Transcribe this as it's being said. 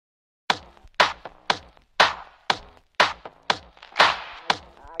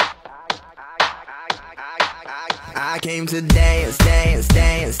came to dance, dance,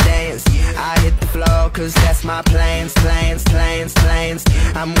 dance, dance. I hit the floor cause that's my plans, plans, plans, plans.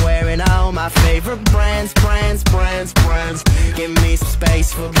 I'm wearing all my favorite brands, brands, brands, brands. Give me some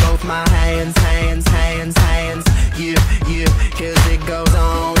space for both my hands, hands, hands, hands. You, cause it goes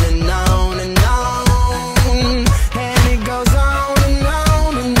on and on and on. And it goes on and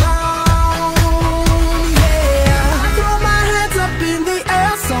on and on. Yeah, I throw my hands up in the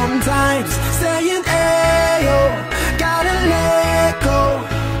air sometimes, saying ayo, gotta let go.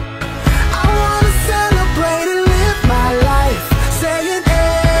 I wanna celebrate and live my life, saying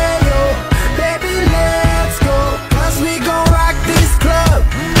ayo, baby let's go. Cause we gon' rock this club,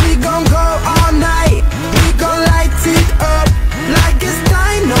 we gon' go all night. We gon' light it up like it's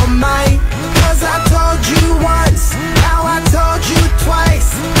dynamite. Cause I told you once, now I told you twice.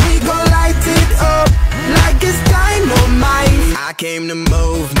 We gon' light it up like it's dynamite. I came to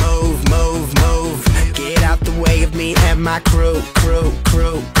move, move, move, move. Get out the way of me and my crew, crew,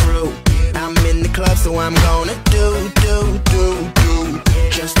 crew, crew. I'm in the club so I'm gonna do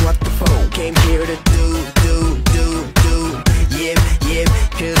just what the folk came here to do. Yeah, yeah,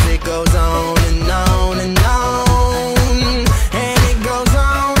 cause it goes on and on and on. And it goes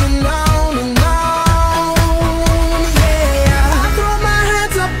on and on and on. Yeah, I throw my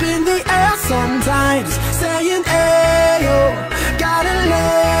hands up in the air sometimes, saying ayo, gotta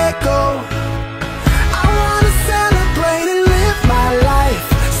let go. I wanna celebrate and live my life,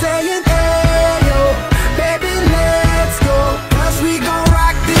 saying ayo, baby let's go. Cause we gon'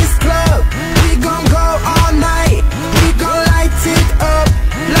 rock this club, we gon' go all night. We gon' light it up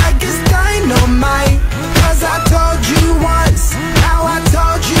like it's dynamite. Cause I told you once, now I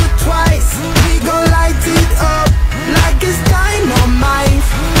told you twice. We gon' light it up like it's dynamite.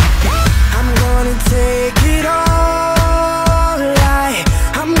 I'm gonna take it all,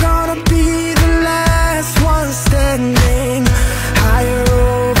 I'm gonna be the last one standing. Higher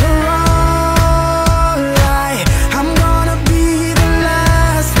overall, I'm gonna be the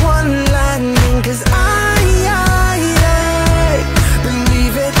last one landing. Cause I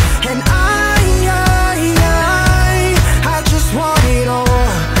believe it, and I just want it all,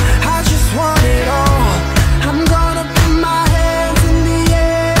 I just want it all. I'm gonna put my hands in the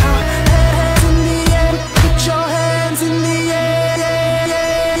air, hands in the air. Put your hands in the air, yeah,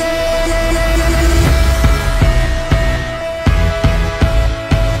 yeah, yeah, yeah, yeah, yeah.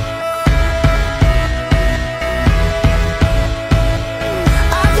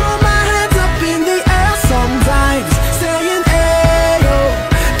 I throw my hands up in the air sometimes, saying ayo,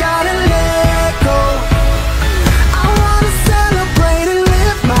 gotta let go. I wanna celebrate and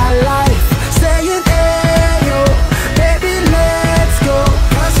live my life, saying ayo, baby let's go.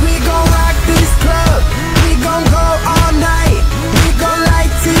 Cause we gon' rock this club, we gon' go all night. We gon'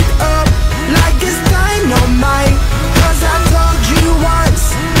 light it up like it's dynamite. Cause I told you once,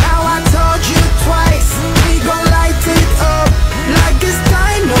 now I told you twice. We gon' light it up like it's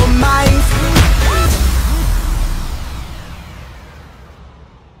dynamite.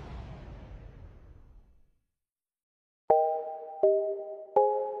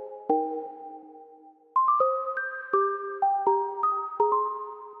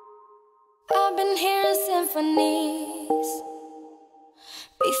 I've been hearing symphonies.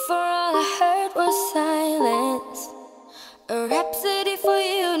 Before all I heard was silence. A rhapsody for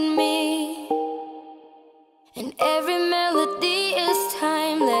you and me. And every melody is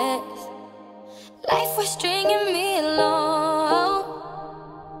timeless. Life was stringing me along.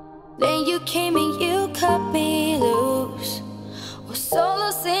 Then you came and you cut me loose. Was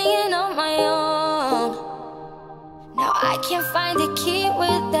solo singing on my own. Now I can't find a key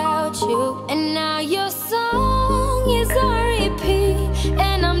without